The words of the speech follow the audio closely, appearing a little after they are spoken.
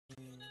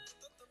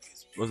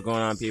What's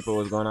going on, people?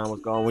 What's going on?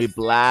 What's going on? We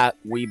black.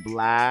 We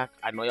black.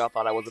 I know y'all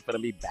thought I wasn't gonna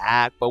be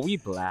back, but we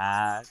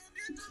black.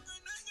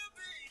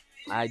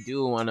 I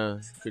do want to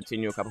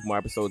continue a couple more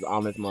episodes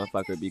on this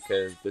motherfucker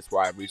because this is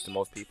where I've reached the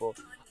most people.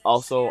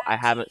 Also, I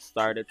haven't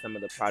started some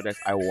of the projects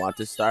I want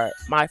to start.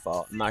 My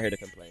fault. I'm not here to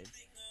complain.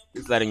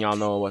 Just letting y'all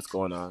know what's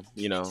going on.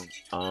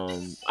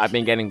 I've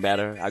been getting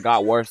better. I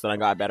got worse, then I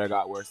got better.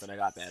 Got worse, then I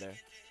got better.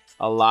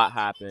 A lot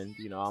happened.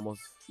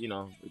 Almost.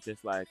 It's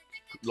just like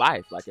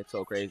life. Like it's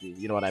so crazy.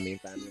 You know what I mean,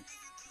 family?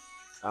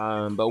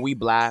 But we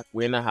black.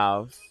 We're in the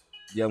house,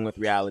 dealing with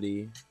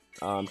reality.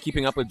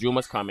 Keeping up with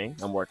Juma's coming.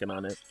 I'm working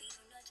on it.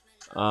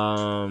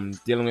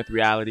 Dealing with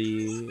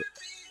reality.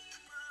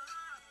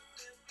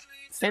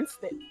 Since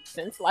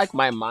like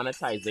my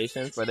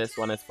monetization for this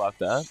one is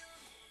fucked up.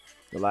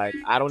 Like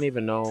I don't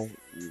even know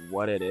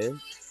what it is,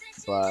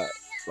 but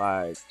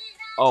like,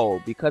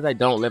 oh, because I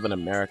don't live in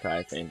America,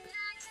 I think.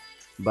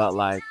 But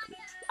like,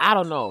 I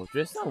don't know.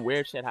 Just some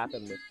weird shit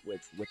happened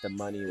with the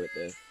money with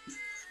this.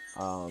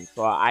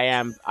 So I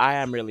am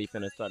really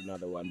finna start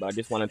another one, but I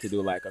just wanted to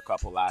do like a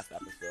couple last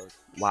episodes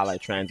while I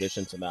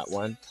transition to that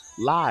one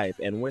live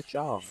and with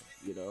y'all,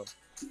 you know,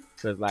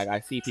 because like I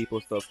see people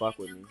still fuck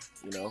with me,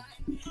 you know.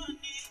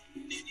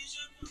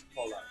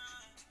 Hold on.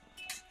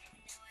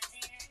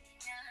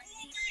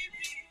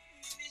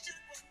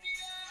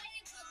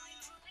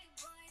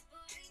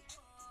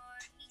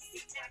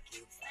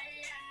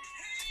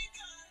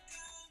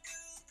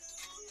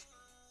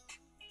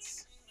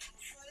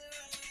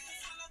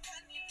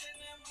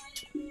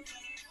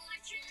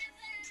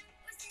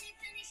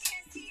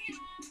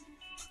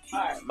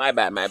 Alright, my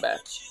bad, my bad.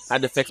 I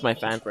had to fix my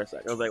fan for a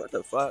second. I was like, what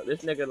the fuck?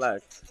 This nigga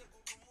like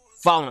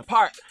falling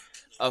apart.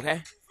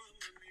 Okay.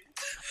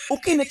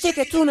 Una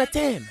chica tuna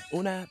ten.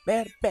 Una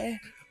berbe.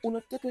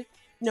 Una chica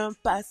non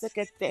pasa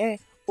que te.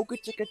 Uka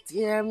chica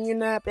tem.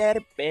 Una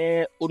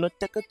berbe. Una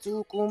chica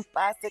tu kum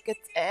pasa que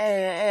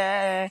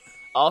te.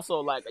 Also,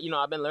 like,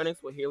 I've been learning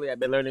Swahili.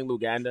 I've been learning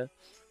Luganda.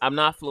 I'm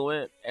not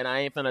fluent, and I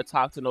ain't finna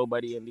talk to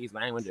nobody in these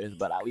languages,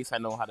 but at least I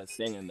know how to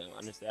sing and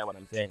understand what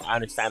I'm saying. I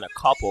understand a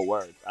couple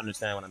words.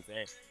 Understand what I'm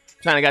saying.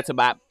 Trying to get to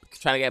black,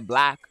 trying to get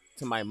black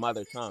to my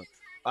mother tongue.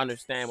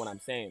 Understand what I'm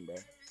saying, bro.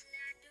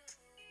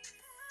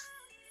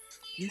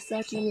 You're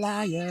such a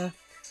liar,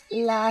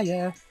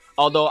 liar.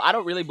 Although I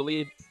don't really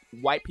believe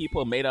white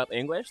people made up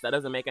English. That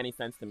doesn't make any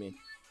sense to me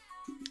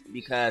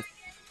because,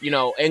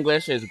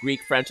 English is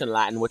Greek, French, and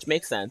Latin, which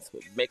makes sense.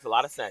 Which makes a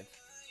lot of sense.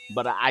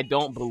 But I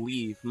don't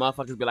believe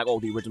motherfuckers be like, oh,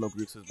 the original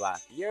Greeks was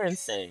black. You're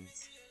insane.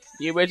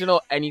 The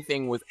original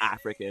anything was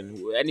African.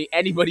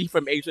 Anybody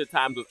from ancient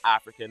times was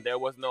African. There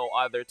was no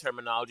other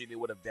terminology they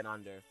would have been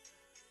under.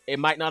 It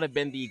might not have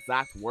been the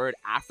exact word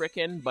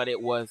African, but it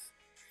was,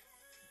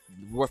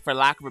 for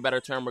lack of a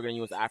better term, we're gonna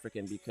use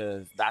African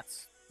because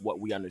that's what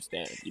we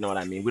understand. You know what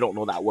I mean? We don't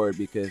know that word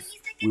because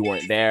we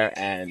weren't there,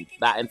 and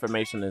that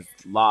information is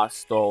lost,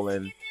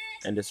 stolen,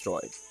 and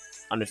destroyed.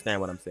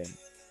 Understand what I'm saying?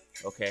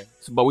 Okay.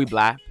 So, but we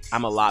black.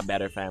 I'm a lot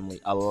better, family.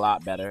 A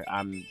lot better.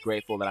 I'm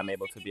grateful that I'm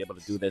able to be able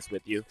to do this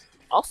with you.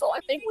 Also, I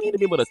think we need to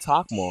be able to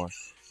talk more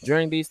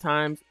during these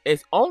times.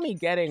 It's only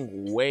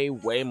getting way,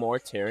 way more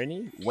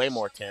tyranny. Way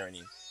more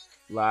tyranny.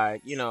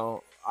 Like,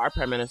 our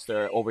prime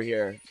minister over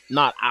here,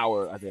 not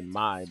our as in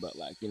my, but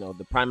like,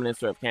 the prime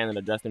minister of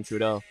Canada, Justin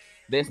Trudeau,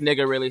 this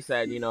nigga really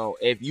said,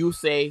 if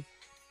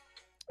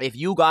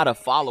you got a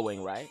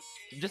following, right?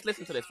 Just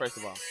listen to this first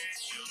of all.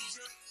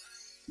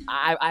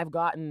 I've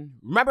gotten,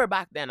 remember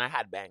back then I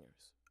had bangers.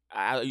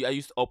 I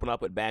used to open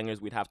up with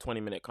bangers. We'd have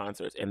 20-minute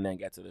concerts and then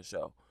get to the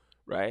show,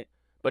 right?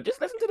 But just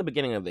listen to the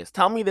beginning of this.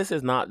 Tell me this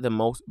is not the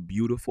most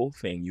beautiful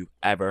thing you've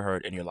ever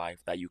heard in your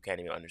life that you can't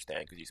even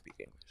understand because you speak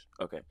English.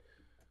 Okay.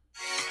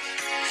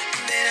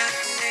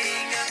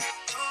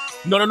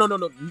 No, no, no, no,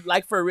 no.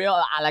 Like for real,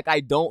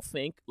 I don't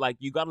think like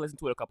you gotta listen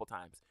to it a couple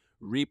times.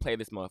 Replay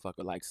this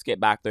motherfucker. Like skip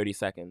back 30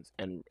 seconds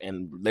and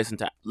listen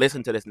to this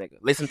nigga.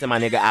 Listen to my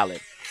nigga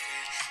Allen.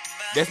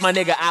 This my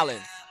nigga Allen.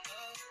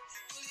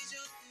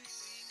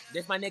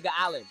 This my nigga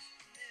Allen.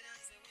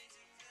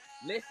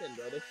 Listen,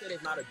 bro. This shit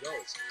is not a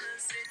joke.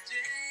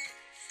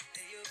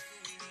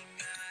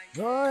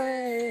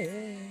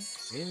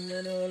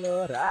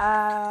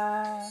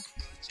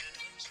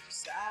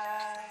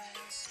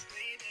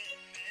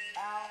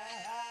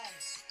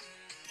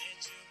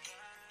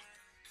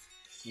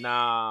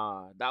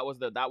 Nah, that was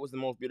the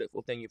most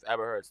beautiful thing you've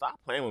ever heard. Stop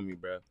playing with me,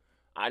 bro.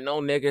 I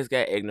know niggas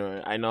get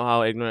ignorant. I know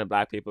how ignorant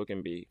black people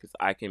can be because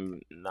I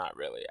can not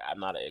really. I'm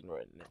not an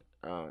ignorant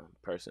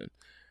person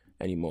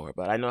anymore,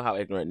 but I know how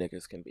ignorant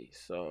niggas can be.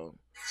 So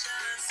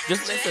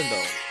just listen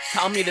though.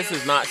 Tell me this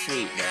is not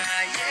sweet, bro.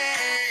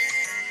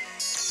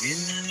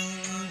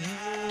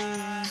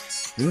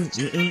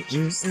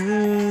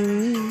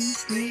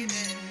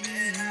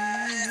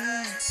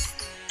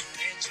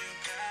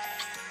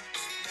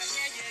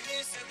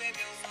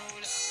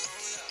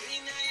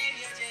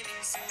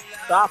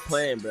 Stop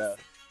playing, bro.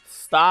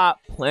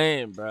 Stop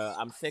playing, bro.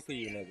 I'm sick of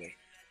you niggas.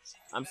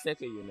 I'm sick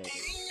of you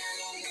niggas.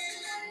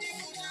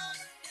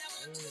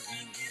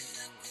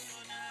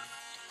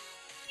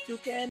 You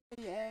can,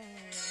 yeah.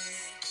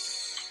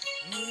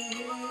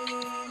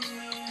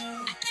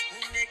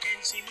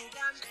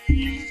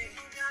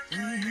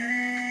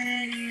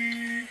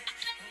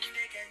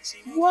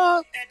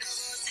 What?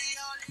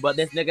 But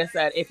this nigga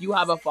said if you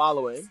have a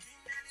following,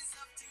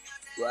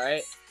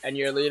 right, and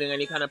you're leading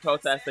any kind of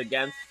protest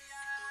against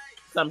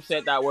some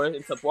shit that we're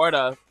in support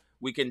of,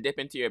 we can dip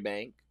into your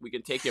bank, we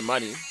can take your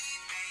money,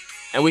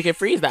 and we can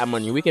freeze that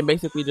money. We can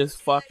basically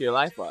just fuck your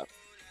life up,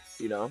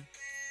 you know?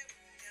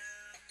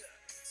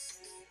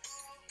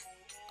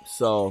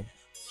 So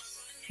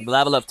the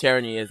level of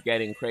tyranny is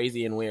getting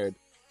crazy and weird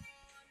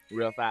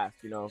real fast,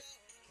 you know?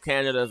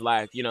 Canada's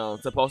like, you know,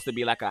 supposed to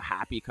be like a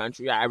happy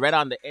country. I read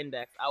on the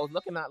index, I was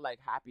looking at like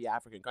happy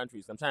African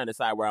countries. I'm trying to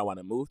decide where I want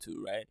to move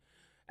to, right?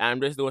 And I'm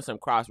just doing some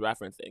cross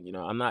referencing, you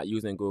know? I'm not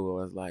using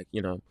Google as like,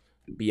 you know,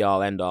 be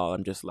all end all.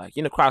 I'm just like,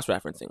 you know, cross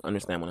referencing.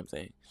 Understand what I'm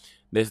saying?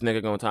 This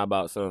nigga gonna talk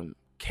about some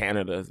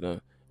Canada's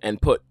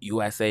and put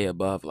USA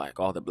above like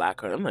all the black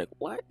countries. I'm like,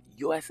 what?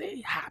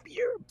 USA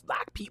happier?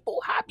 Black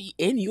people happy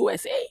in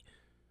USA?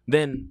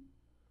 Then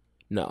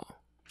no,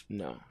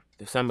 no.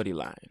 There's somebody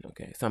lying,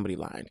 okay? Somebody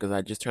lying. Because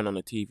I just turned on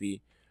the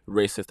TV,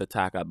 racist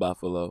attack at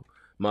Buffalo.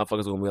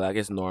 Motherfuckers gonna be like,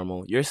 it's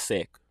normal. You're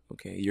sick,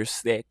 okay? You're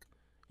sick.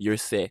 You're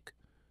sick,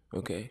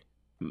 okay?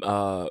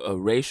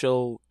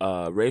 Racial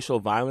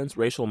violence,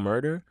 racial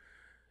murder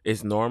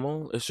is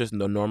normal. It's just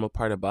the normal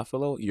part of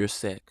Buffalo. You're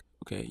sick,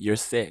 okay? You're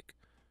sick.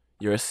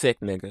 You're a sick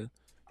nigga.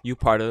 You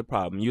part of the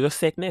problem. You a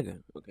sick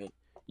nigga, okay?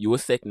 You a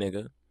sick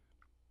nigga.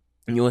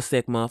 You a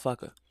sick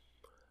motherfucker,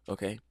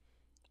 okay?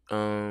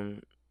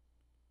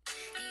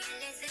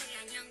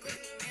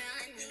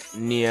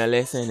 Nia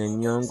lesen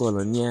and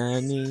nyongolo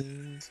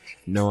nyani.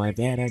 No, I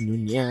better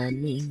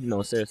nyani.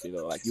 No, seriously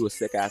though, like you a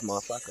sick ass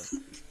motherfucker.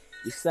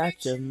 You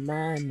such a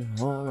man,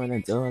 and I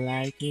don't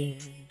like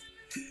it.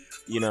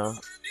 You know,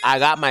 I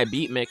got my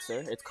beat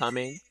mixer. It's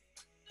coming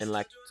in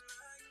like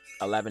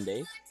 11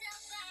 days.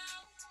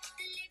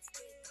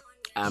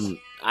 I've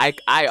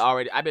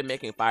been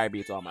making fire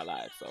beats all my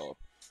life, so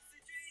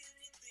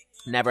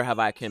never have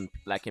I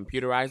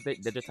computerized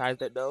it,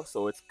 digitized it though.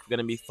 So it's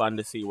gonna be fun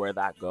to see where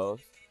that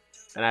goes.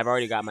 And I've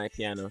already got my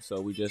piano, so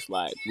we just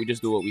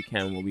do what we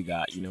can, what we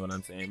got. You know what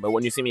I'm saying? But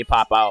when you see me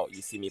pop out,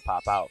 you see me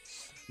pop out.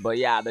 But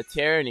yeah, the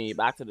tyranny.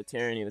 Back to the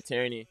tyranny. The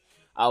tyranny.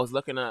 I was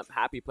looking up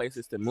happy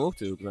places to move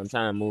to because I'm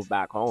trying to move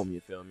back home. You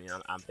feel me?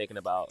 I'm thinking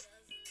about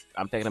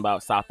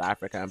South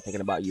Africa. I'm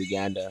thinking about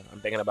Uganda. I'm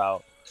thinking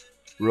about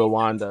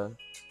Rwanda.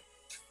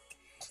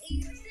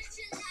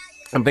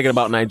 I'm thinking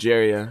about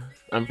Nigeria.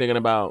 I'm thinking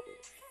about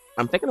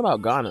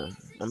Ghana.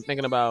 I'm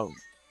thinking about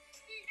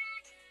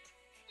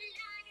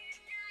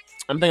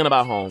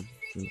home.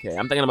 Okay.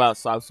 I'm thinking about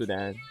South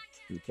Sudan.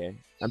 Okay.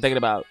 I'm thinking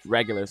about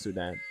regular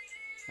Sudan.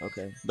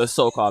 Okay. The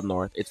so-called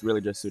North. It's really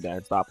just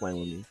Sudan. Stop playing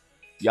with me.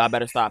 Y'all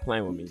better stop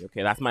playing with me.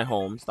 Okay. That's my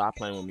home. Stop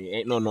playing with me.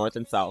 Ain't no North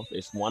and South.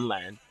 It's one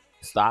land.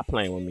 Stop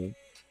playing with me.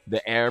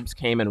 The Arabs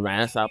came and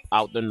ran us up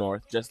out the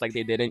north just like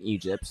they did in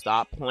Egypt.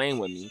 Stop playing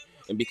with me.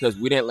 And because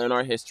we didn't learn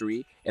our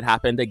history, it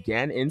happened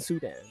again in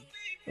Sudan.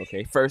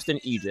 Okay. First in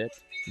Egypt,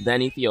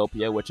 then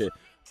Ethiopia, which is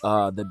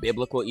the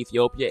biblical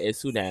Ethiopia is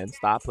Sudan.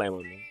 Stop playing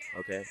with me.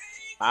 Okay.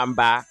 I'm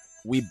back.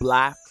 We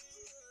black.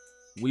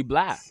 We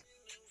black.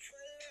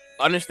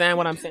 Understand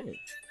what I'm saying?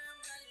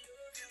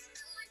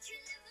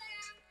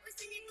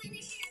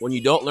 When you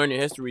don't learn your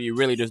history, you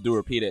really just do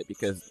repeat it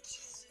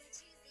because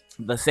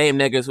the same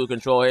niggas who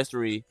control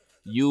history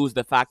use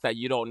the fact that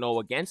you don't know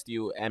against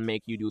you and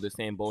make you do the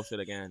same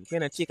bullshit again. So,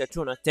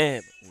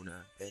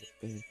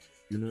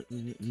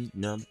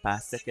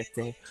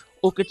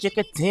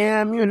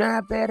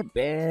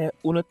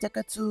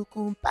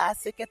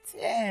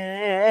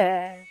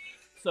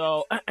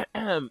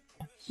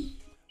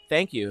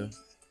 thank you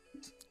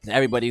to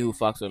everybody who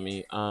fucks with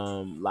me.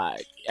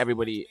 Like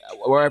everybody,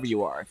 wherever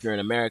you are, if you're in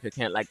America,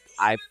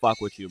 I fuck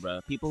with you,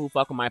 bro. People who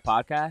fuck with my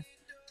podcast,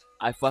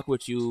 I fuck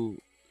with you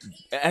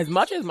as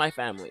much as my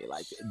family.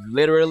 Like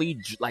literally,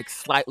 like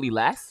slightly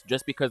less,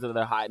 just because of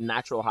the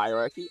natural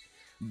hierarchy.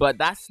 But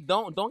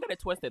don't get it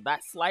twisted.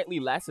 That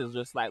slightly less is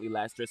just slightly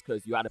less, just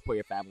because you got to put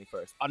your family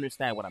first.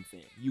 Understand what I'm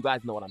saying? You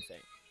guys know what I'm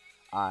saying.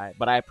 All right,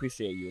 but I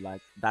appreciate you.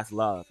 Like that's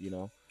love, you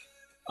know.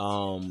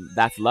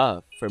 That's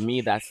love for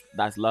me. That's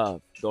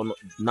love. Don't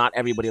Not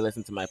everybody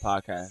listen to my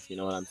podcast, you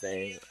know what I'm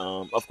saying?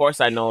 Of course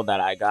I know that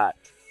I got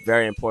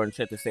very important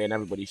shit to say and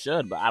everybody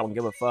should, but I don't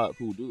give a fuck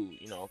who do,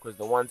 you know, because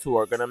the ones who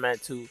are gonna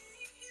meant to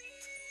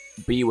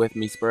be with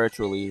me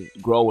spiritually,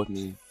 grow with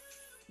me,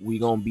 we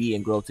gonna be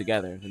and grow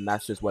together, and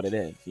that's just what it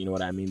is. You know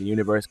what I mean? The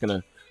universe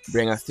gonna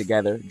bring us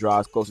together, draw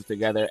us closer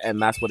together,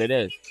 and that's what it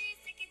is.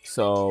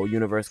 So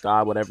universe,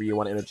 God, whatever you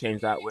want to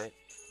interchange that with,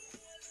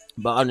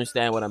 but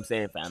understand what I'm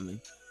saying, family.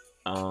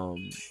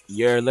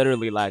 You're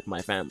literally like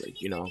my family,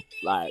 you know.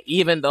 Like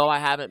even though I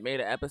haven't made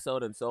an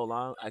episode in so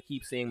long, I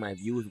keep seeing my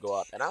views go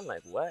up, and I'm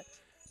like, what?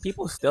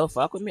 People still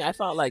fuck with me? I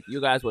felt like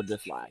you guys would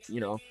just like, you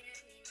know,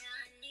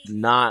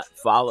 not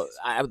follow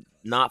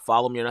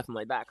me or nothing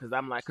like that,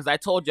 because I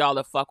told y'all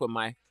to fuck with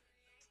my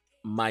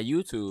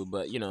YouTube,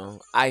 but you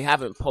know, I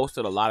haven't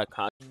posted a lot of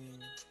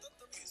content.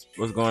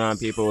 What's going on,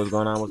 people? What's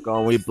going on? What's going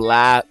on? We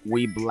black.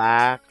 We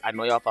black. I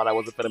know y'all thought I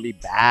wasn't gonna be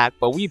back,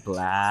 but we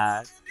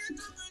black.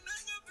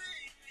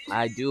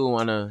 I do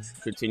want to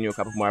continue a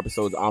couple more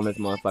episodes on this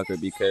motherfucker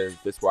because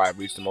this is where I've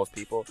reached the most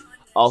people.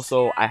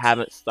 Also, I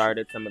haven't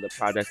started some of the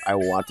projects I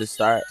want to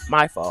start.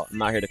 My fault. I'm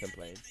not here to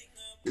complain.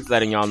 Just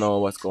letting y'all know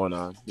what's going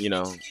on.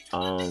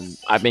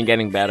 I've been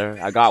getting better.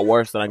 I got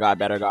worse, then I got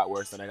better. Got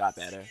worse, then I got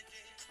better.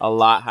 A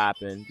lot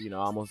happened.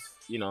 Almost.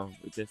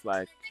 It's just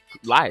like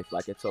life.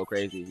 Like it's so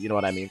crazy. You know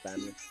what I mean,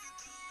 family.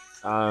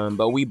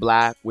 But we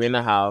black. We're in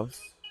the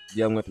house.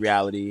 Dealing with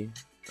reality.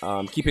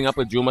 Keeping up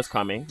with Juma's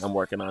coming. I'm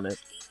working on it.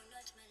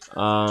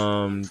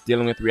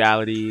 Dealing with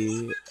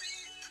reality.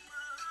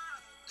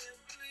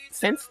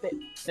 Since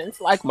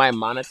like my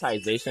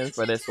monetization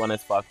for this one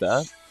is fucked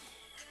up.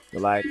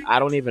 Like I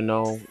don't even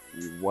know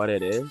what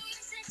it is,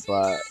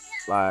 but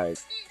like,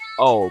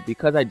 oh,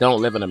 because I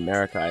don't live in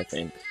America, I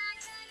think.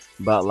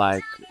 But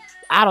like,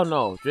 I don't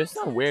know. Just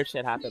some weird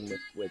shit happened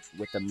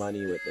with the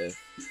money with this.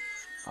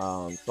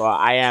 So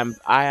I am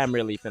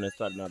really finna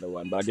start another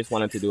one, but I just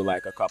wanted to do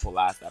like a couple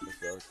last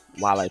episodes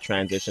while I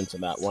transition to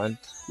that one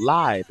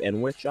live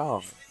and with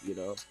y'all,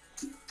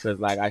 because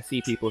like I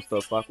see people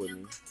still fuck with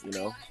me.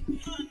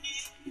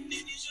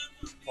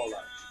 Hold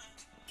on.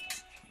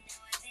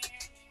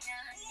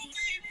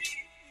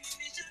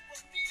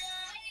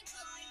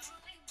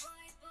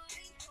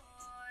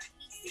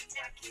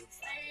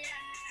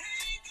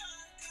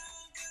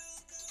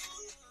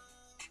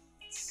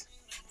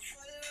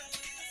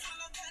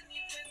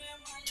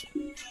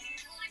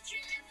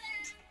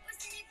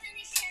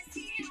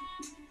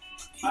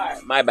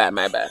 Alright, my bad.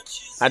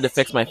 I had to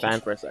fix my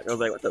fan for a second. I was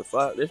like, what the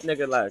fuck? This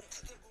nigga like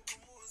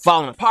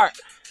falling apart.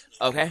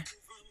 Okay.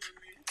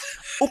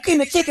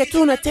 Una chica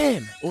tuna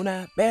ten.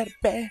 Una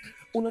berbe.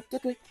 Una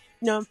chica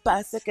non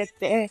pasa que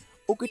te.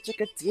 Uka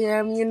chica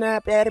tem.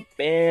 Una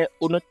berbe.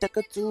 Una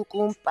chica tu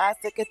kum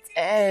pasa que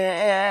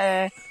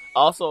te.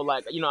 Also,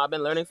 like, I've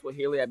been learning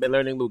Swahili. I've been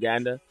learning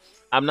Luganda.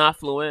 I'm not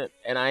fluent,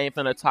 and I ain't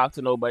finna talk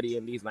to nobody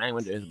in these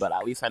languages, but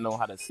at least I know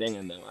how to sing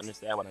in them.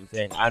 Understand what I'm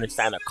saying? I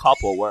understand a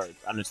couple words.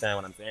 Understand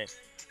what I'm saying?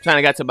 Trying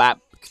to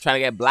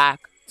get black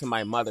to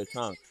my mother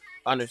tongue.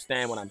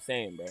 Understand what I'm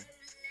saying, bro?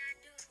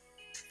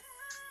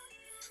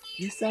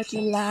 You're such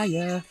a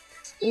liar,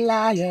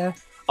 liar.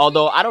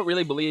 Although I don't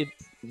really believe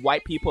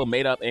white people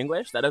made up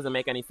English. That doesn't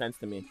make any sense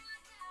to me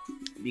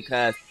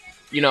because,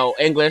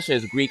 English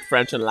is Greek,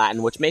 French, and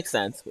Latin, which makes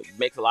sense. It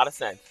makes a lot of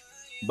sense.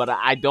 But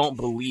I don't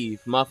believe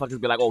motherfuckers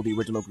be like, oh, the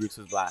original Greeks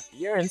was black.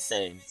 You're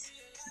insane.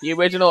 The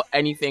original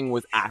anything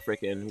was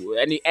African.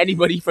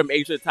 Anybody from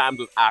ancient times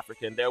was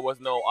African. There was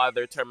no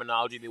other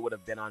terminology they would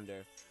have been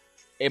under.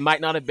 It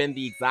might not have been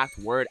the exact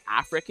word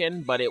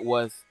African, but it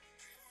was,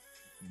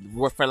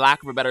 for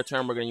lack of a better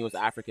term, we're going to use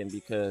African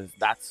because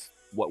that's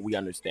what we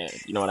understand.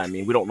 You know what I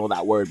mean? We don't know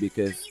that word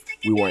because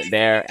we weren't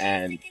there,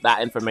 and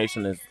that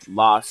information is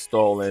lost,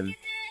 stolen,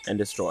 and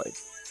destroyed.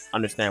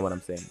 Understand what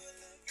I'm saying?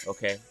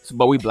 Okay,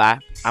 but we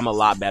black. I'm a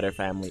lot better,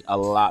 family. A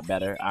lot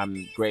better.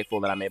 I'm grateful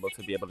that I'm able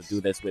to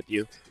do this with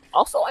you.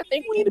 Also, I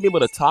think we need to be able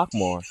to talk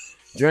more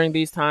during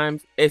these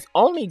times. It's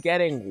only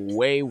getting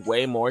way,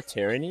 way more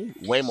tyranny.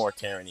 Way more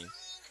tyranny.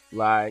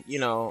 Like,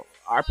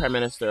 our prime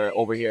minister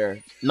over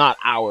here, not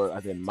our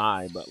as in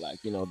my, but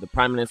like, the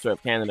prime minister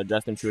of Canada,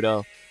 Justin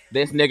Trudeau.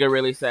 This nigga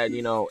really said,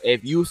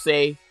 if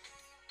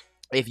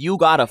you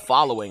got a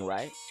following,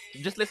 right?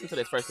 Just listen to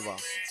this first of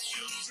all.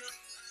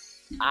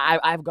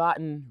 I've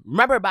gotten.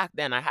 Remember back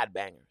then, I had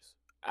bangers.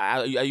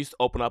 I used to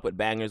open up with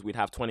bangers. We'd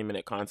have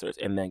 20-minute concerts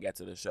and then get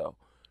to the show,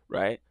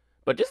 right?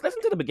 But just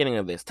listen to the beginning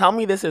of this. Tell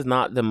me this is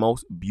not the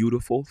most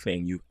beautiful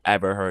thing you've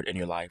ever heard in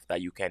your life that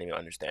you can't even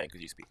understand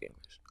because you speak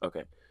English.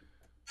 Okay.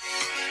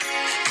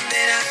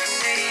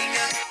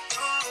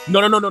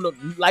 No.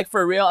 Like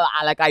for real,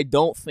 I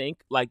don't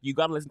think like you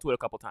gotta listen to it a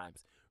couple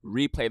times.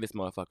 Replay this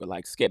motherfucker.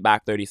 Like skip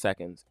back 30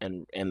 seconds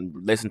and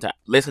listen to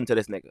this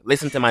nigga.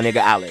 Listen to my nigga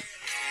Allen.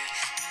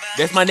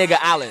 This my nigga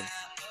Allen.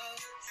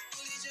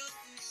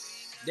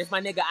 This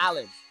my nigga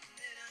Allen.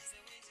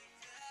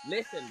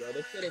 Listen, bro.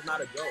 This shit is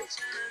not a joke.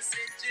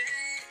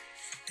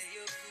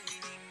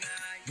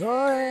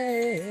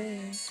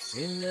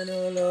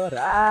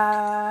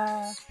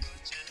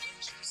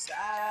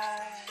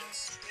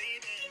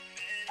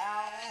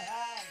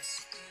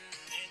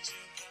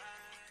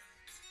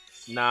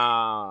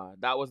 Nah,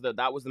 that was the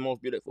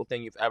most beautiful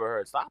thing you've ever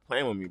heard. Stop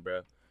playing with me,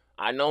 bro.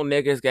 I know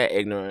niggas get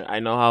ignorant. I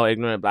know how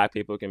ignorant black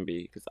people can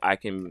be because I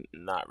can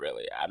not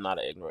really. I'm not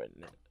an ignorant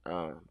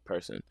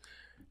person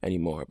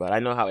anymore, but I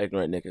know how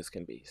ignorant niggas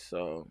can be.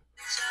 So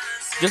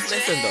just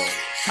listen though.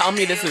 Tell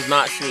me this is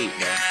not sweet,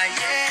 bro.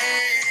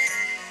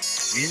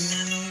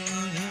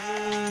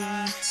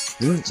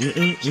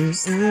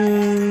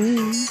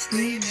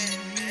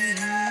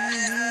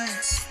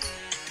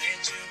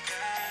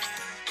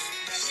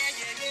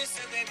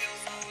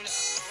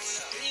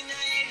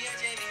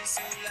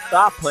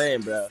 Stop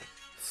playing, bro.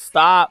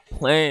 Stop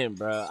playing,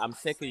 bro. I'm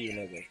sick of you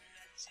niggas.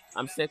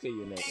 I'm sick of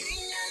you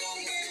niggas.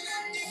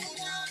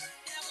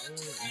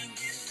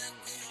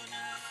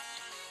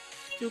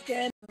 You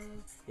can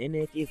And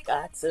if you've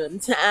got some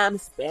time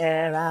to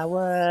spare, I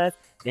was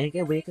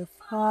thinking we could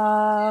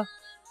fall.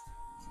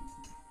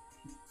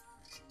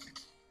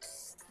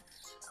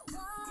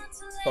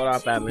 Hold on,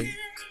 family.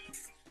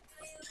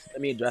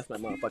 Let me adjust my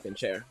motherfucking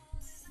chair.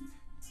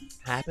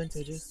 Happen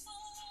to just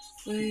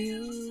for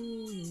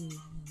you.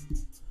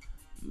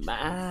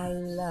 My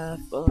love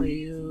for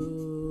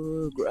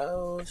you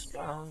grows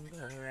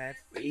stronger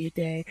every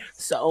day.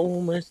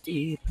 So much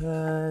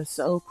deeper,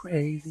 so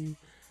crazy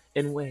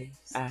in ways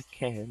I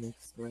can't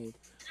explain.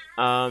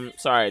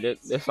 Sorry,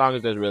 this song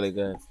is just really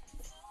good.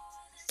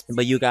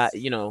 But you got,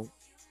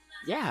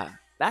 yeah,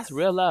 that's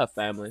real love,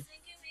 family.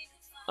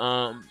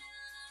 Um,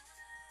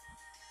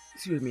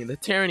 excuse me, the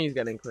tyranny's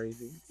getting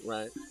crazy,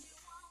 right?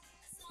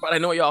 But I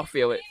know y'all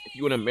feel it. If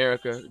you in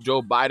America,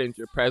 Joe Biden's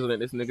your president.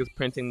 This nigga's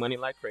printing money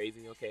like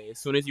crazy. Okay, as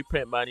soon as you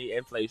print money,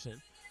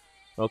 inflation.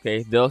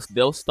 Okay,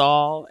 they'll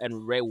stall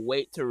and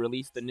wait to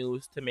release the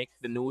news to make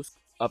the news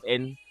of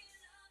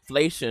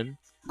inflation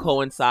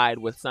coincide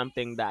with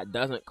something that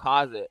doesn't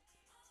cause it,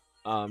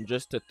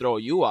 just to throw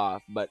you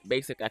off. But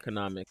basic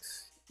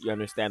economics, you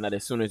understand that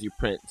as soon as you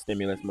print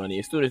stimulus money,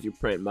 as soon as you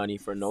print money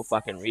for no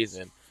fucking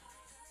reason,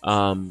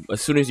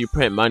 as soon as you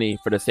print money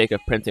for the sake of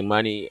printing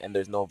money and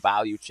there's no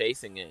value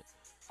chasing it,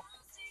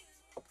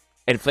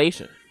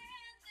 inflation.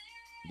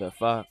 The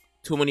fuck?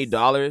 Too many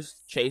dollars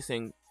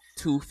chasing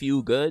too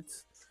few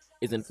goods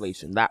is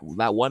inflation. That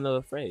one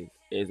little phrase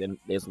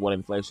is what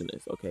inflation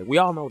is. Okay, we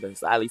all know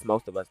this. At least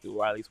most of us do,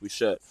 or at least we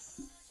should.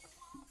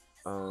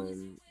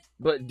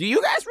 But do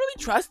you guys really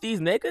trust these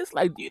niggas?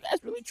 Like, do you guys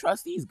really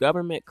trust these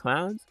government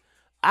clowns?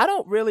 I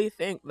don't really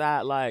think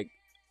that. Like,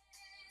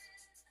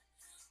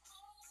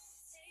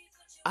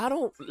 I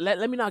don't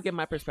let me not get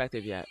my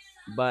perspective yet,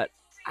 but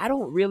I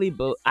don't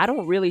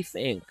really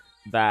think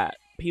that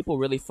people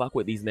really fuck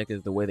with these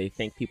niggas the way they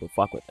think people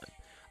fuck with them.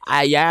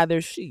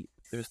 There's sheep,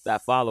 there's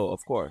that follow,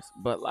 of course,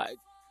 but like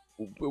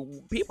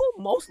people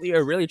mostly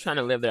are really trying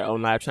to live their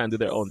own life, trying to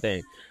do their own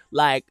thing.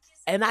 Like,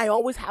 and I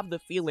always have the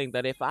feeling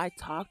that if I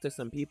talk to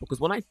some people,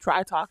 because when I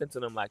try talking to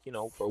them, like,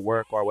 for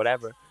work or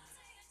whatever,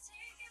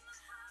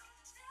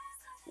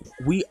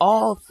 we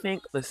all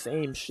think the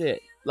same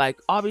shit. Like,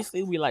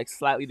 obviously, we like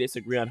slightly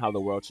disagree on how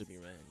the world should be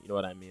ran. You know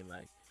what I mean?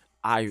 Like,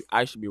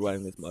 I should be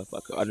running this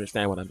motherfucker.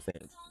 Understand what I'm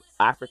saying?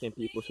 African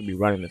people should be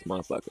running this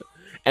motherfucker,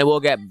 and we'll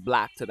get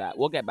back to that.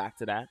 We'll get back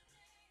to that.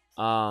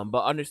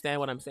 But understand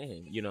what I'm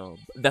saying.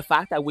 The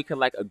fact that we can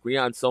like agree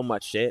on so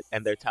much shit,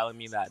 and they're telling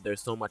me that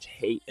there's so much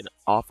hate and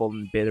awful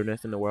and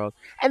bitterness in the world,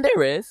 and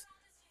there is,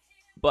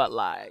 but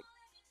like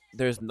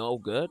there's no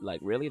good.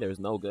 Like, really, there's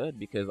no good,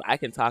 because I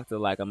can talk to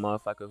like a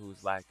motherfucker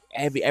who's like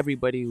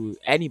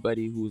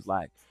anybody who's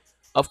like,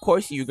 of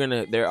course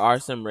there are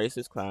some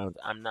racist clowns.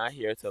 I'm not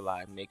here to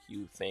like make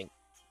you think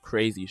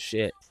crazy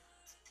shit.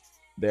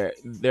 There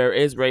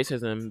is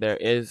racism, there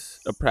is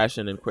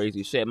oppression and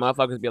crazy shit.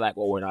 Motherfuckers be like,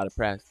 well, we're not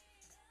oppressed.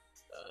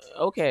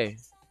 Okay,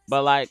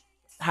 but like,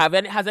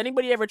 has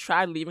anybody ever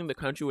tried leaving the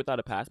country without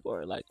a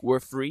passport? Like, we're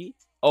free.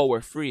 Oh,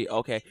 we're free.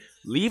 Okay,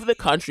 leave the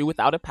country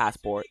without a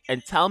passport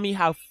and tell me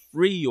how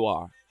free you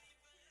are.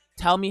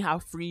 Tell me how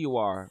free you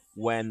are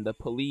when the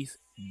police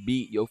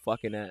beat your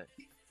fucking ass.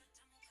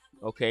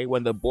 Okay,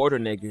 when the border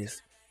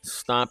niggas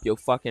stomp your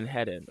fucking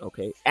head in.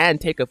 Okay,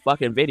 and take a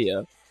fucking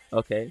video.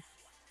 Okay,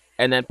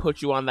 and then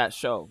put you on that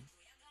show.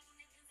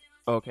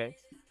 Okay,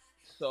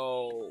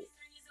 so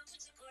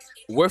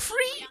we're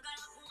free.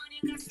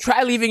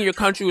 Try leaving your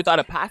country without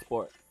a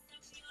passport.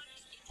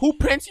 Who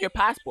prints your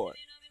passport?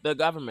 The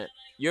government.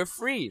 You're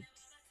free.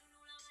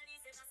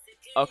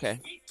 Okay.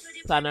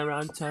 Plan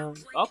around town.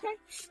 Okay.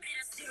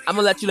 I'm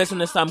gonna let you listen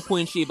to some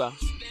Queen Sheba.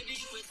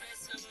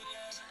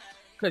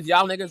 Cause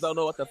y'all niggas don't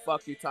know what the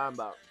fuck you talking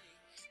about.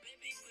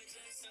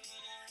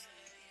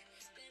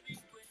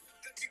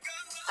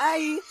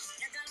 Aye.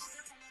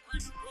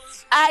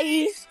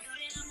 Aye.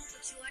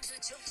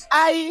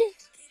 Aye.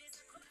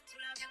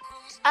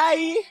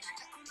 Aye.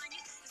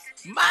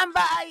 Mamba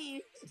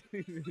aye.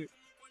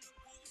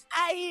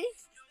 Aye.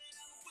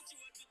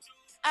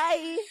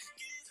 Aye.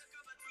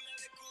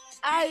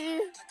 Aye.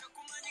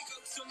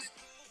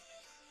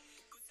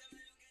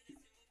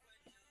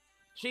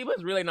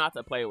 Sheba's really not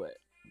to play with.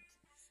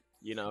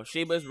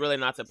 Sheba's really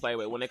not to play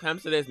with. When it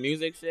comes to this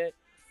music shit,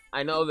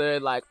 I know they're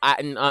like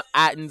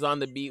Atten's on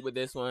the beat with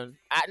this one.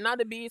 Atten on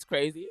the beat's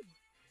crazy.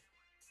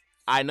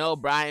 I know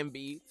Brian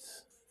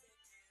Beats.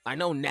 I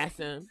know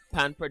Nessim,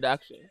 Pan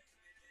Production.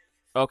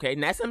 Okay,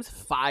 Nessim's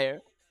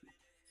fire.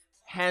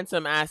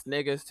 Handsome ass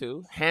niggas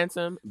too.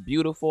 Handsome,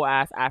 beautiful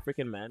ass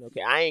African men.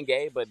 Okay, I ain't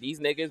gay, but these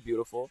niggas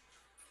beautiful.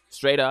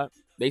 Straight up.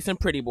 They some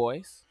pretty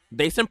boys.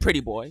 They some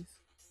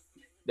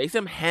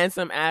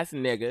handsome ass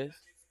niggas.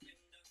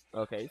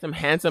 Okay, some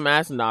handsome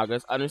ass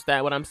niggas.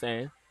 Understand what I'm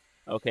saying?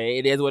 Okay,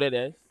 it is what it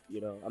is.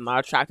 I'm not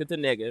attracted to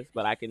niggas,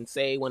 but I can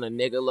say when a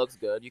nigga looks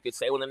good. You could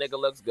say when a nigga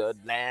looks good.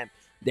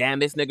 Damn,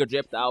 this nigga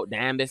dripped out.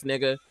 Damn, this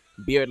nigga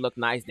beard look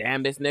nice.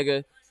 Damn, this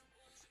nigga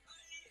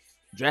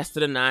dressed to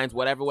the nines.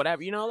 Whatever. Like,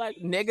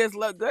 niggas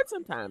look good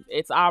sometimes.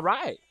 It's all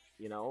right.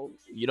 You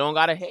don't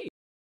gotta hate.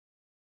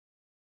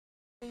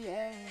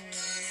 Yeah.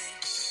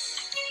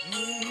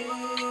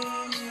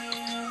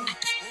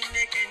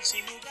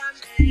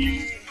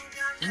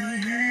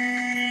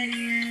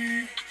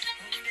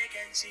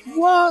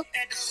 What?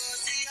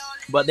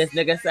 But this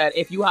nigga said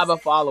if you have a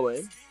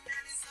following,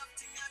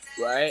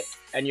 right,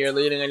 and you're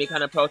leading any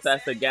kind of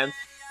protest against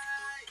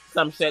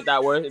some shit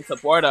that we're in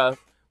support of,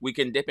 we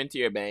can dip into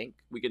your bank,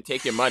 we can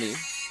take your money,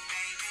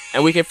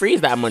 and we can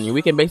freeze that money.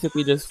 We can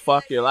basically just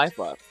fuck your life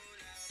up,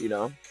 you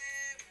know?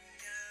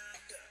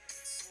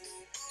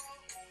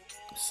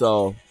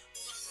 So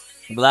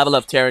the level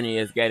of tyranny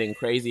is getting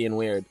crazy and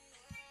weird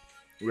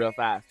real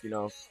fast, you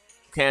know?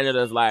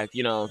 Canada's like,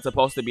 you know,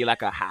 supposed to be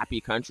like a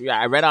happy country.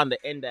 I read on the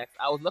index,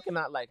 I was looking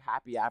at like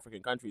happy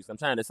African countries. I'm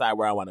trying to decide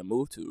where I want to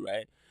move to,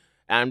 right?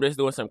 And I'm just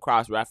doing some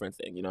cross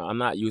referencing, you know? I'm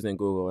not using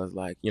Google as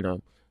like, you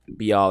know,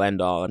 be all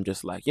end all. I'm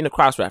just like, you know,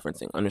 cross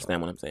referencing.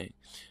 Understand what I'm saying?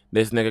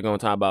 This nigga gonna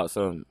talk about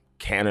some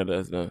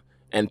Canada's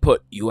and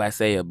put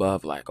USA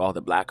above like all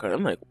the black countries.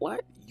 I'm like,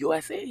 what?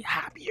 USA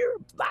happier?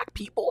 Black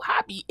people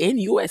happy in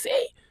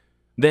USA?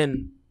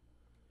 Then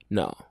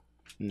no,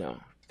 no.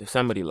 There's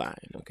somebody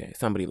lying, okay?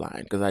 Somebody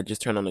lying. Because I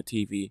just turned on the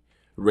TV,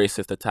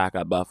 racist attack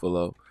at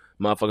Buffalo.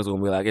 Motherfuckers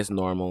gonna be like, it's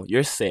normal.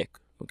 You're sick,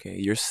 okay?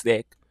 You're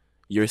sick.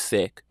 You're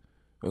sick,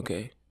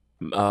 okay?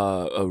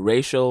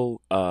 Racial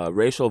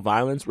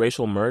violence,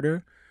 racial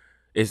murder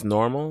is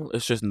normal.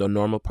 It's just the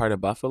normal part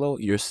of Buffalo.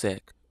 You're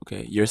sick,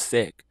 okay? You're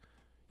sick.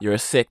 You're a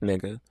sick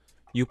nigga.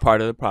 You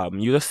part of the problem.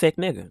 You a sick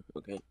nigga,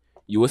 okay?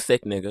 You a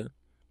sick nigga.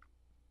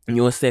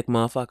 You a sick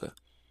motherfucker,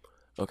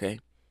 okay?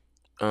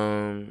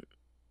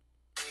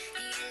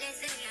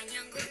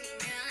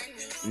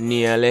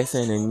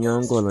 Nialesen and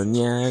Nyongolo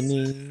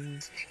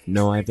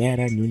No, I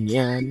better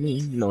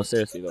Nyani. No,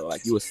 seriously though,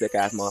 like you a sick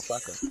ass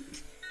motherfucker.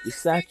 You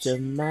such a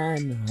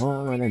man,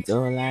 and I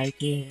don't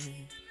like it.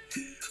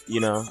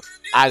 You know,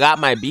 I got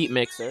my beat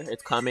mixer.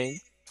 It's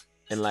coming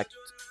in like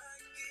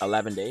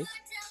 11 days.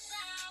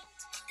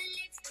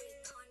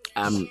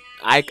 I've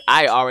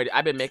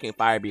been making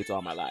fire beats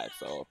all my life,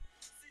 so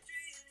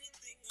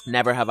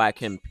never have I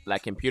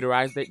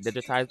computerized it,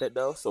 digitized it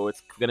though. So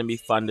it's gonna be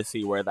fun to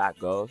see where that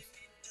goes.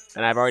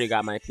 And I've already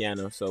got my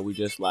piano, so we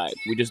just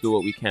do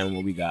what we can,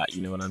 what we got.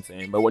 You know what I'm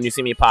saying? But when you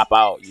see me pop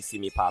out, you see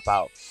me pop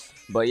out.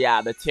 But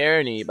yeah, the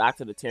tyranny. Back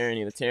to the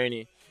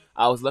tyranny.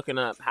 I was looking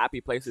up happy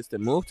places to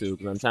move to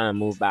because I'm trying to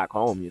move back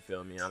home. You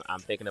feel me? I'm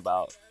thinking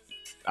about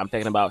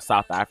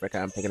South Africa.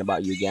 I'm thinking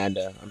about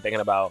Uganda. I'm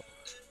thinking about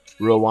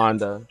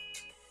Rwanda.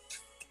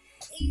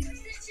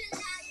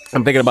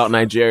 I'm thinking about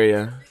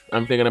Nigeria.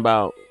 I'm thinking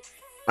about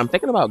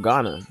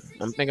Ghana.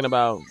 I'm thinking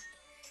about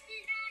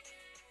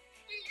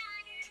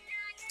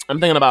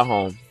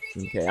home.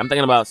 Okay. I'm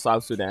thinking about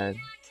South Sudan.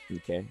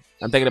 Okay.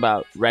 I'm thinking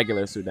about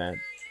regular Sudan.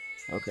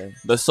 Okay.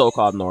 The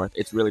so-called North.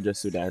 It's really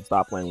just Sudan.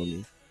 Stop playing with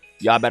me.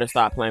 Y'all better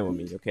stop playing with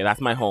me. Okay. That's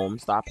my home.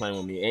 Stop playing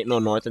with me. Ain't no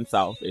North and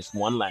South. It's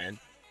one land.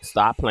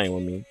 Stop playing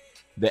with me.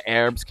 The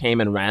Arabs came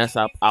and ran us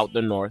up out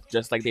the north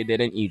just like they did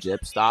in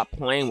Egypt. Stop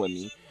playing with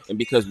me. And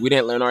because we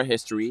didn't learn our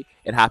history,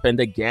 it happened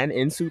again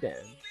in Sudan.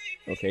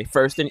 Okay.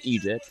 First in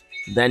Egypt,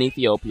 then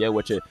Ethiopia,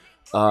 which is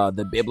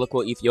the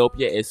biblical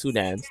Ethiopia is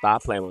Sudan.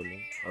 Stop playing with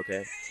me.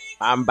 Okay.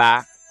 I'm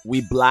back.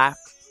 We black.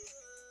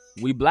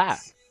 We black.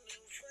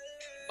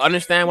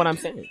 Understand what I'm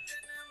saying?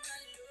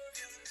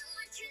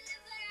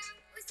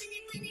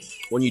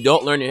 When you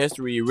don't learn your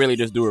history, you really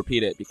just do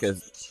repeat it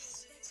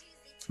because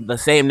the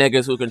same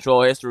niggas who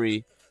control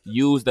history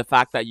use the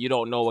fact that you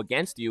don't know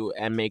against you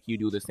and make you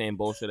do the same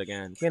bullshit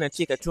again. So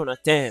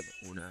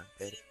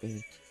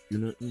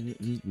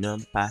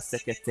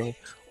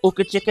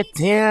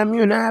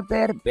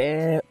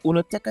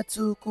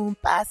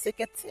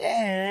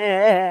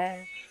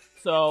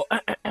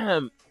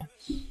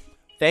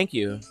thank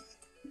you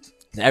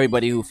to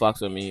everybody who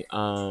fucks with me.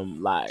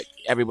 Like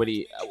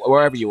everybody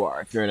wherever you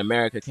are. If you're in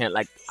America,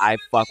 I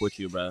fuck with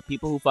you, bro.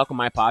 People who fuck with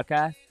my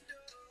podcast,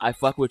 I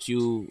fuck with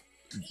you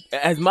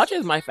as much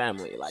as my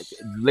family. Like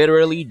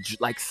literally,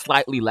 like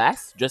slightly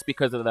less, just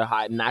because of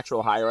the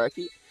natural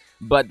hierarchy.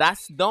 But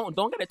that's don't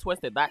get it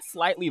twisted. That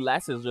slightly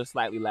less is just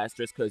slightly less,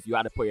 just because you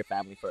got to put your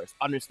family first.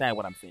 Understand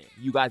what I'm saying?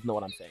 You guys know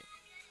what I'm saying.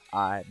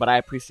 All right, but I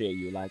appreciate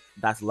you. Like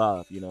that's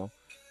love, you know.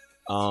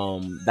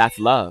 That's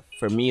love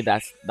for me.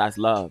 That's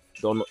love.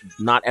 Don't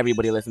Not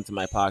everybody listen to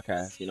my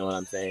podcast. You know what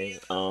I'm saying?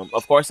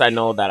 Of course I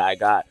know that I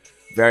got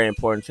very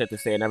important shit to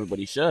say and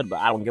everybody should, but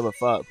I don't give a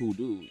fuck who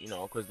do. You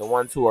know, because the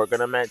ones who are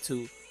gonna meant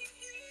to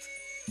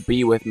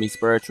be with me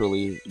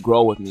spiritually,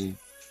 grow with me,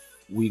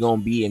 we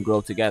gonna be and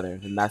grow together,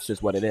 and that's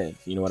just what it is.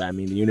 You know what I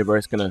mean? The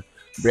universe gonna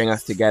bring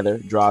us together,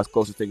 draw us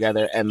closer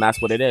together, and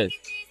that's what it is.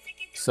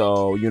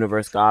 So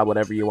universe, God,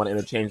 whatever you want to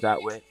interchange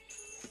that with,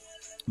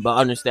 but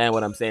understand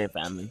what I'm saying,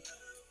 family.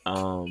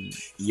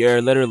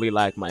 You're literally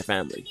like my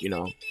family, you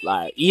know.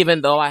 Like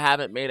even though I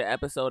haven't made an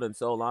episode in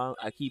so long,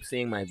 I keep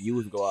seeing my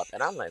views go up,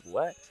 and I'm like,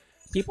 what?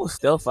 People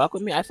still fuck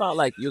with me? I thought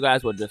like you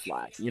guys would just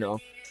like, you know,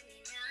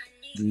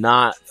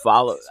 not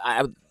follow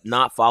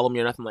me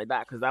or nothing like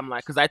that,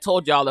 because I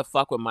told y'all to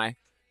fuck with my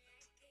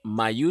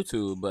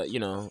YouTube, but you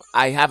know,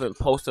 I haven't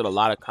posted a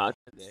lot of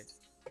content there.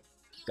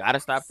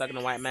 Gotta stop sucking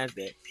the white man's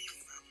dick.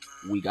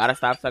 We gotta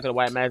stop sucking the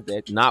white man's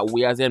dick. Not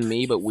we as in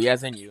me, but we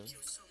as in you.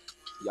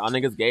 Y'all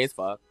niggas gay as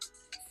fuck.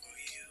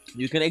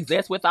 You can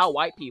exist without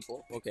white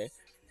people, okay?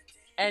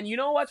 And you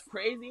know what's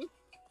crazy?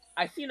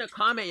 I seen a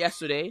comment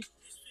yesterday.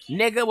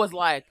 Nigga was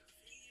like,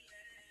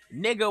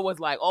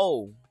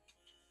 oh,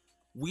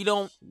 we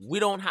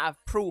don't have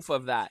proof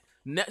of that.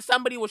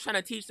 Somebody was trying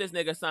to teach this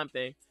nigga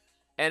something,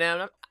 and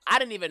then I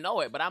didn't even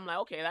know it, but I'm like,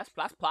 okay, that's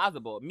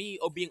plausible. Me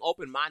being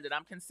open minded,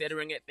 I'm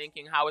considering it,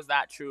 thinking, how is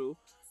that true?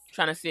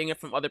 Trying to seeing it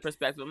from other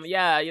perspectives. I'm like,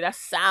 yeah, that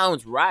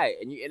sounds right,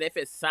 and if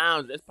it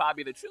sounds, it's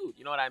probably the truth.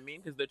 You know what I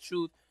mean? Because the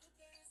truth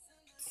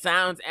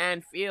sounds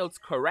and feels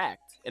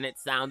correct, and it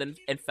sounded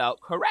and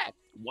felt correct.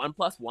 1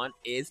 + 1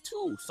 is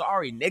 2.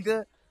 Sorry,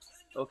 nigga.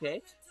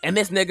 Okay, and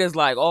this nigga's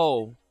like,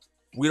 oh,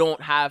 we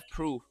don't have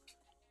proof.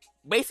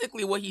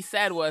 Basically, what he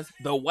said was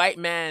the white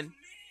man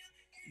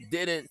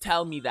didn't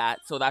tell me that,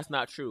 so that's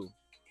not true.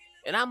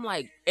 And I'm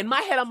like, in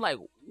my head, I'm like,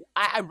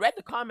 I read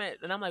the comment,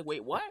 and I'm like,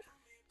 wait, what?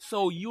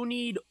 So you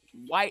need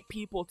white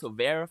people to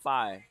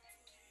verify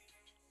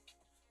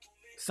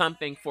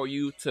something for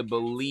you to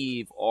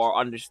believe or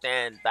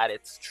understand that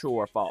it's true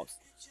or false.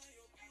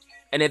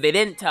 And if they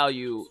didn't tell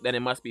you, then it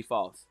must be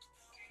false.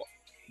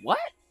 What?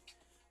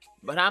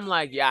 But I'm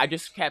like, yeah, I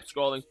just kept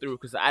scrolling through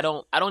because I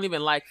don't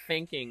even like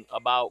thinking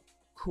about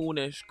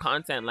coonish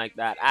content like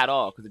that at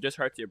all, because it just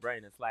hurts your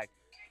brain. It's like,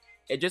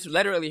 it just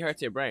literally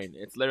hurts your brain.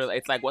 It's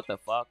like, what the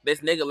fuck?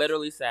 This nigga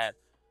literally said,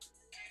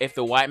 if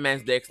the white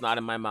man's dick's not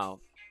in my mouth,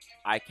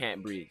 I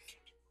can't breathe.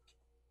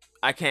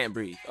 I can't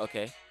breathe,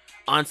 okay?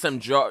 On some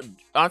George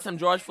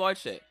Floyd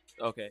shit,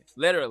 okay?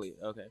 Literally,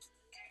 okay?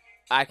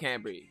 I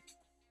can't breathe.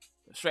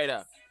 Straight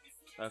up,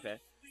 okay?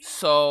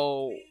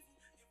 So,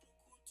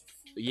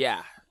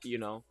 yeah,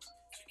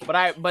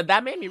 But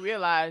that made me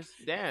realize,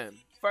 damn,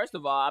 first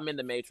of all, I'm in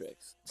the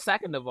Matrix.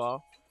 Second of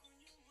all,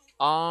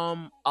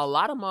 a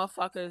lot of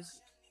motherfuckers,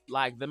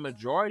 like the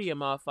majority of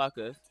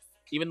motherfuckers,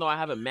 even though I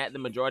haven't met the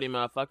majority of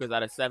motherfuckers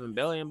out of 7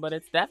 billion, but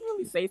it's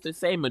definitely safe to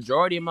say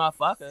majority of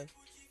motherfuckers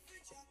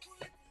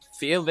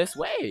feel this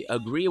way,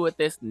 agree with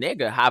this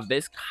nigga, have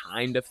this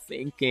kind of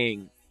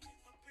thinking.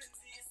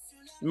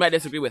 You might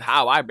disagree with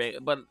how I bring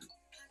it, but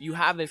you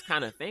have this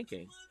kind of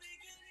thinking.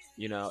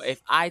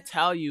 If I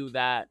tell you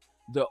that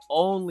the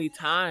only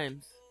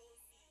times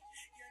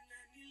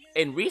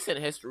in recent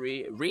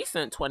history,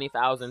 recent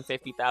 20,000,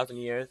 50,000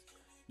 years,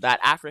 that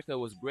Africa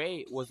was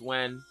great was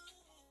when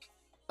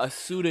a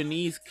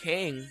Sudanese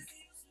king,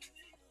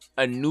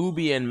 a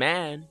Nubian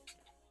man,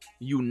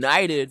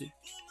 united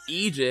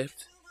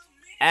Egypt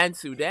and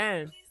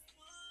Sudan.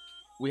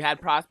 We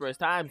had prosperous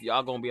times.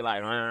 Y'all gonna be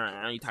like,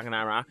 you talking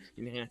that wrong?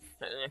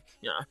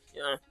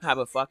 Have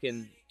a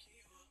fucking...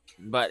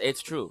 But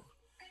it's true.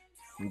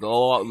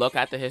 Go look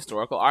at the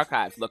historical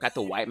archives. Look at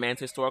the white man's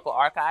historical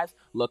archives.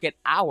 Look at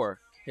our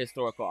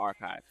historical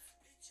archives.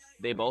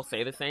 They both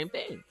say the same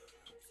thing.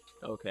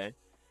 Okay?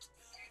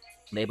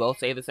 They both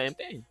say the same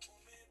thing.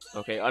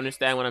 Okay?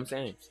 Understand what I'm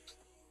saying?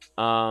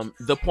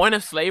 The point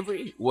of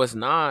slavery was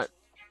not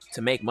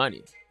to make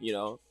money.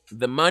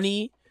 The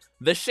money,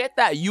 the shit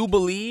that you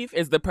believe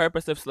is the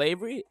purpose of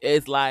slavery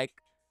is like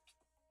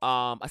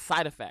a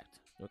side effect.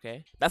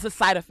 Okay? That's a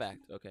side effect.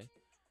 Okay?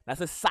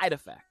 That's a side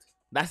effect.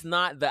 That's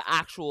not the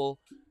actual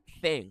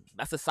thing.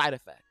 That's a side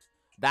effect.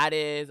 That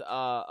is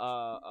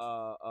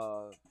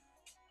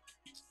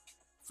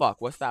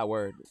fuck, what's that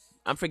word?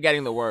 I'm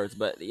forgetting the words,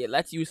 but yeah,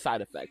 let's use side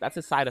effect. That's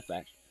a side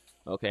effect.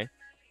 Okay?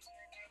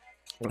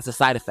 That's a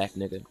side effect,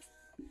 nigga.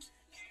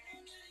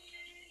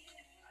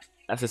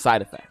 That's a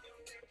side effect.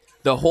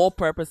 The whole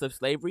purpose of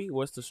slavery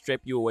was to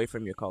strip you away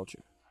from your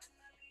culture.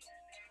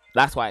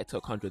 That's why it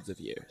took hundreds of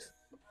years.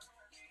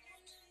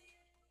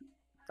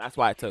 That's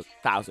why it took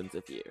thousands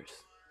of years.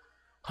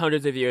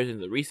 Hundreds of years in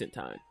the recent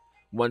time.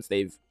 Once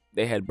they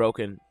had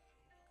broken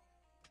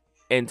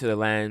into the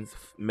lands,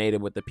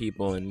 mated with the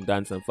people, and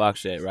done some fuck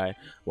shit, right?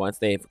 Once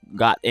they've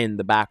got in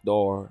the back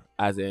door,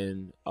 as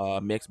in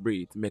mixed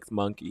breeds, mixed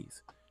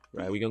monkeys,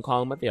 right? We can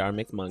call them what they are,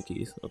 mixed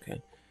monkeys,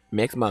 okay?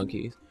 Mixed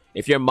monkeys.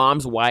 If your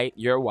mom's white,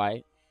 you're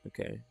white,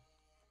 okay?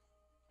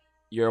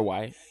 You're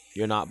white.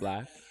 You're not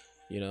black.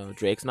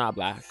 Drake's not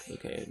black,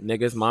 okay?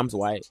 Nigga's mom's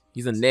white.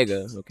 He's a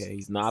nigga, okay?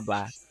 He's not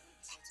black.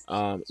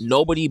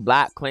 Nobody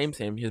black claims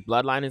him. His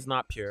bloodline is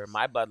not pure.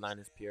 My bloodline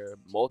is pure.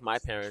 Both my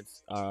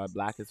parents are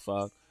black as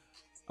fuck.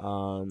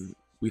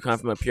 We come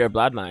from a pure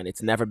bloodline.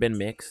 It's never been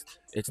mixed.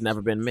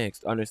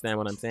 Understand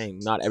what I'm saying?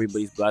 Not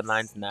everybody's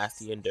bloodline's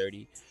nasty and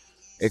dirty.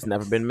 It's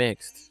never been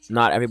mixed.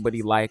 Not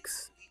everybody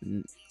likes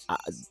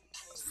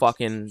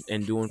fucking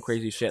and doing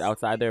crazy shit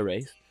outside their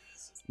race.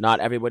 Not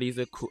everybody's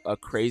a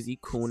crazy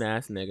coon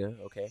ass nigga.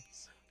 Okay,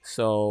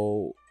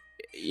 so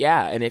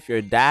yeah. And if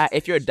your dad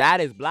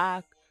is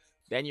black,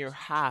 then you're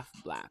half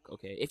black.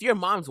 Okay, if your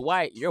mom's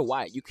white, you're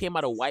white. You came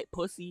out of white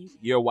pussy,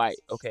 you're white.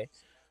 Okay,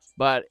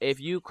 but if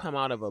you come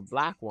out of a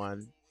black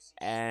one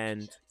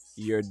and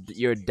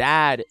your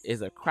dad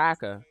is a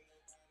cracker,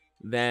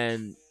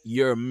 then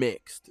you're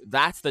mixed.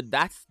 That's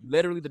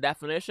literally the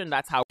definition.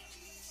 That's how.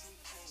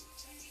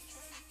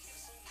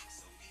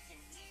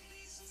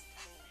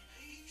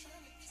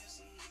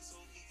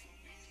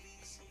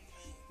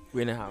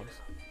 We in the house.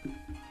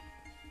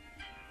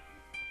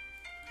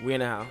 We in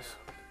the house.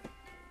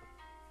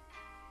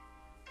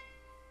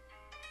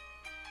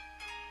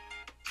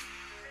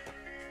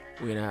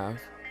 We in the house.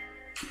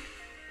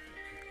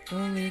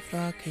 Only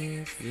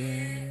fucking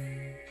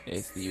yeah.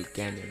 It's the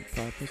Ugandan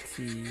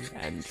property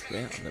and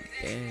trail on the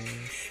bed.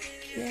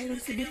 Quiero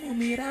saber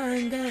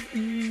Miranga.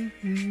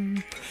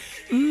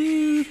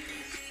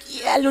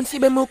 Quiero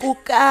saber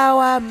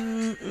Mokukawa.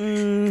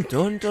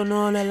 Tonto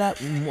no la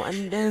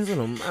mwandenzo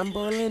no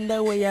mambo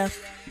linda waya.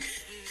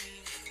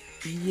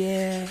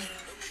 Yeah.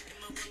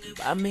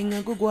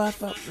 Baminga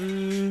kugwafa.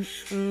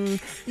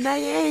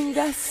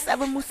 Nayenga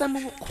saba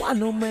musamu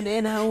kwano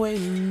manena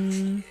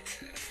we.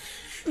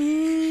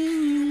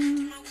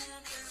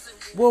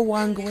 Wo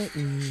wangwe.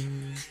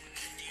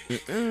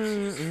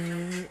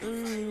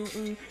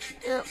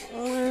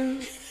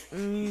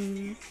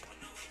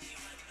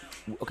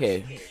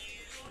 Okay,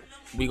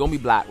 we gonna be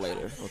black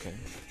later. Okay,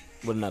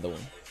 with another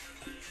one.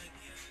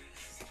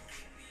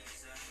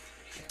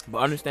 But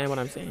understand what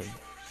I'm saying.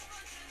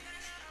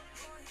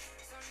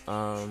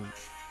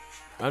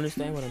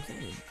 Understand what I'm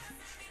saying.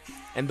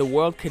 And the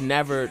world can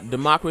never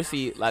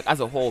democracy, like as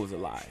a whole, is a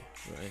lie,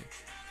 right?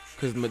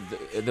 Because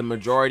the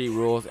majority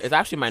rules. It's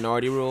actually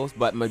minority rules,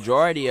 but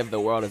majority of the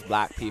world is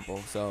black people.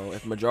 So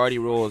if majority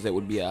rules, it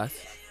would be us.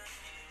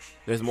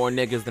 There's more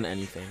niggas than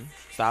anything.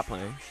 Stop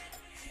playing.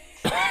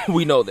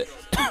 We know this.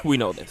 We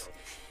know this.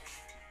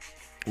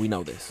 We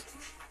know this.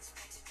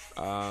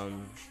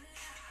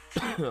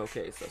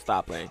 Okay, so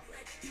stop playing.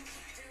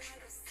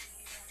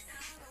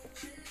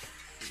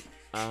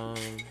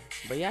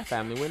 But yeah,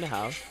 family, we're in the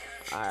house.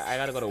 I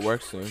gotta go to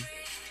work soon.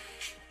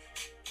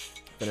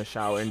 Gonna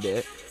shower and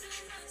dip.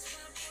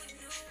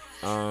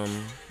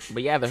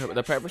 But yeah,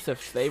 the purpose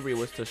of slavery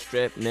was to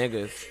strip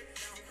niggas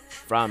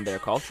from their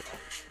culture.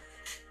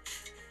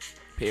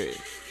 Period.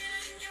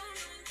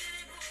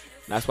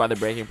 That's why the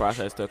breaking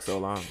process took so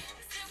long.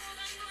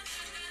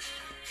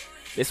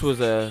 This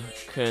was a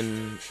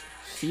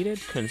conceded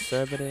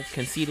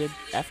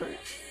effort,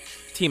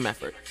 team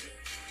effort.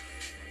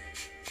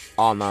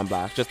 All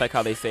non-blacks, just like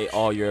how they say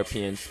all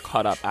Europeans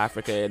caught up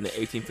Africa in the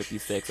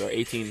 1856 or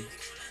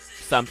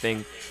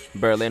 18-something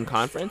Berlin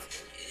Conference.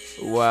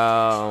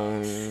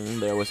 Well,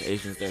 there was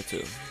Asians there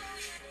too.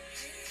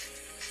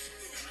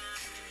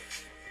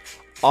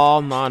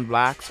 All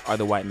non-blacks are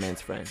the white man's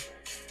friend.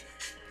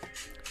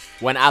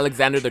 When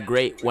Alexander the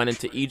Great went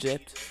into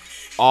Egypt,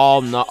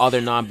 all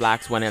other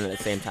non-blacks went in at the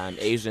same time.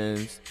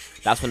 Asians,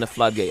 that's when the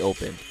floodgate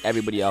opened.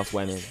 Everybody else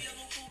went in.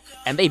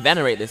 And they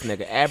venerate this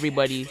nigga.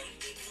 Everybody,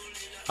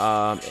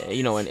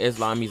 in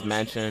Islam he's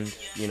mentioned,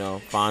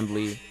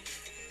 fondly.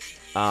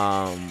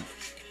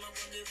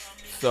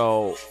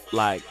 So,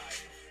 like,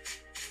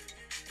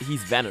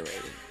 he's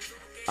venerated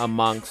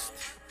amongst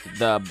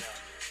the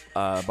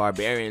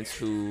barbarians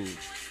who,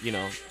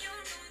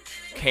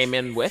 came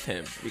in with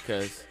him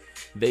because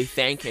they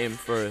thank him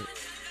for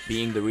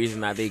being the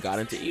reason that they got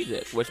into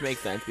Egypt, which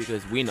makes sense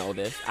because we know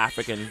this.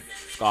 African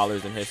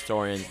scholars and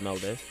historians know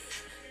this.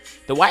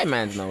 The white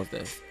man knows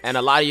this. And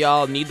a lot of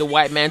y'all need the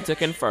white man to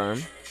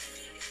confirm.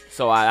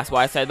 So that's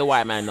why I said the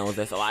white man knows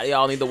this. A lot of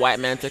y'all need the white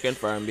man to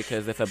confirm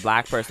because if a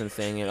black person's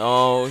saying it,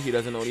 oh, he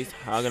doesn't know what he's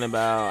talking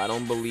about, I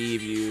don't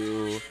believe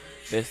you,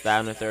 this, that,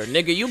 and the third.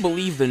 Nigga, you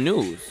believe the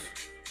news.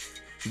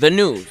 The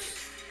news.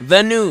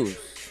 The news.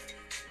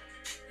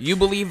 You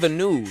believe the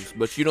news,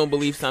 but you don't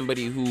believe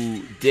somebody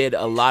who did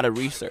a lot of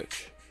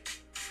research.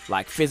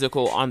 Like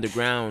physical,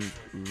 on-the-ground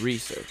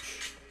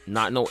research.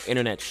 Not no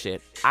internet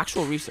shit.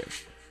 Actual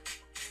research.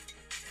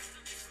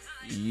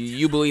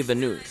 You believe the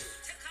news.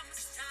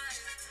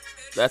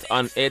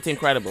 It's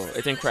incredible.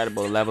 It's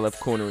incredible the level of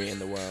coonery in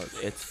the world.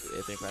 It's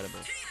incredible.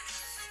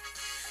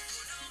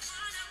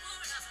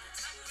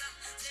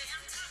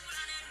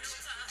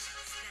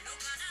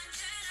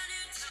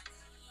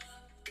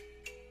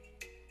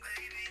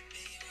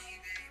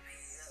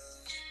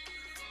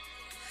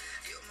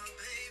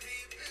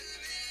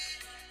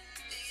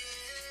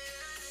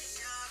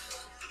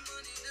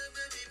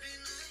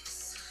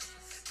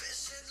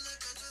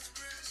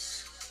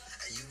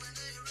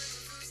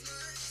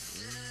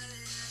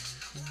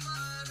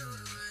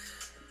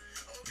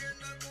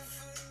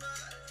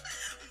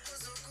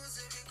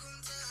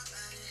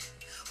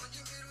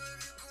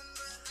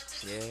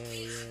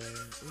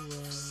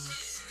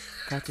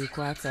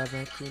 Katikwata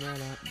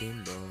bakunala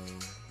bimbo,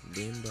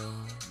 bimbo,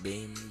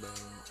 bimbo.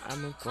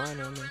 I'm a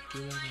corner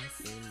makunala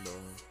simbo,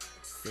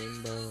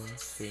 simbo,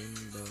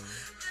 simbo.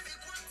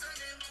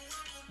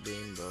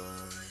 Bimbo,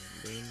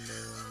 bimbo,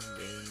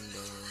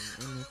 bimbo.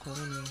 I'm a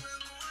corner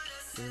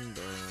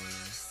simbo,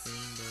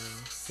 simbo,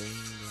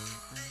 simbo.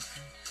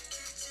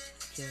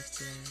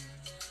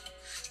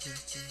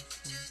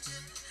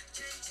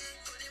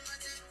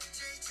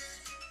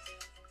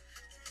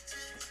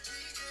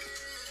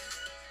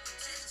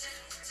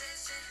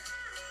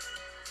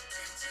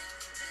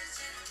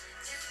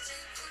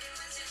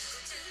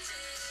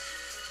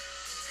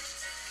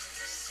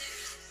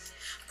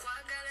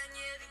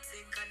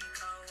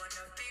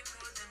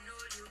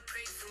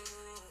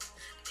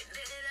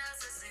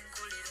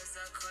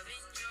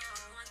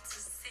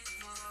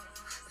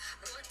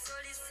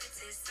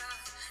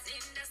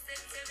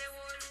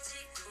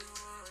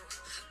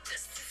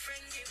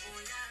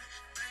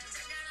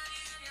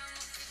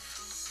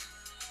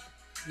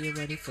 Get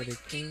ready for the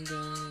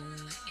kingdom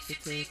to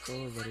take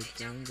over the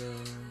jungle.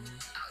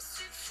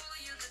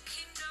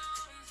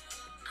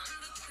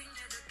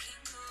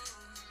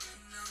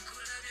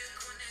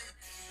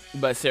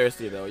 But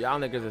seriously though, y'all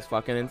niggas is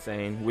fucking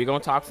insane. We gonna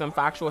talk some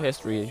factual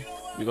history.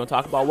 We gonna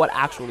talk about what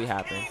actually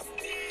happened.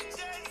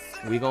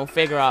 We gonna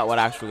figure out what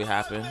actually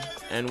happened,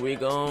 and we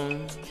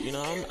gonna, you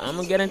know, I'm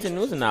gonna get into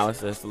news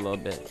analysis a little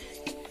bit.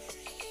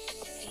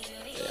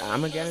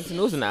 I'm gonna get into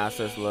news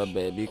analysis a little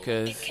bit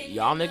because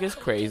y'all niggas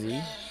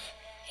crazy,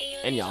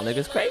 and y'all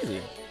niggas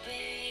crazy.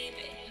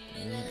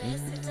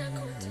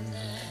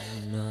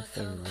 Not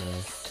the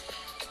rest.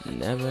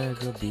 Never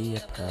go be a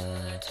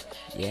part.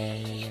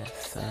 Yeah,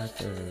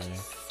 suffer.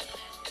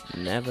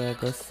 Never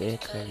go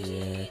sick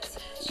yet.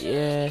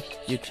 Yeah,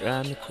 you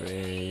drive me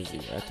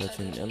crazy. I thought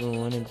you never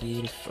wanna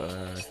be the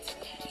first.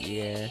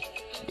 Yeah,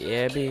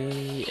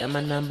 baby, I'm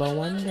a number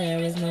one. There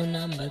is no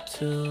number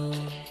two.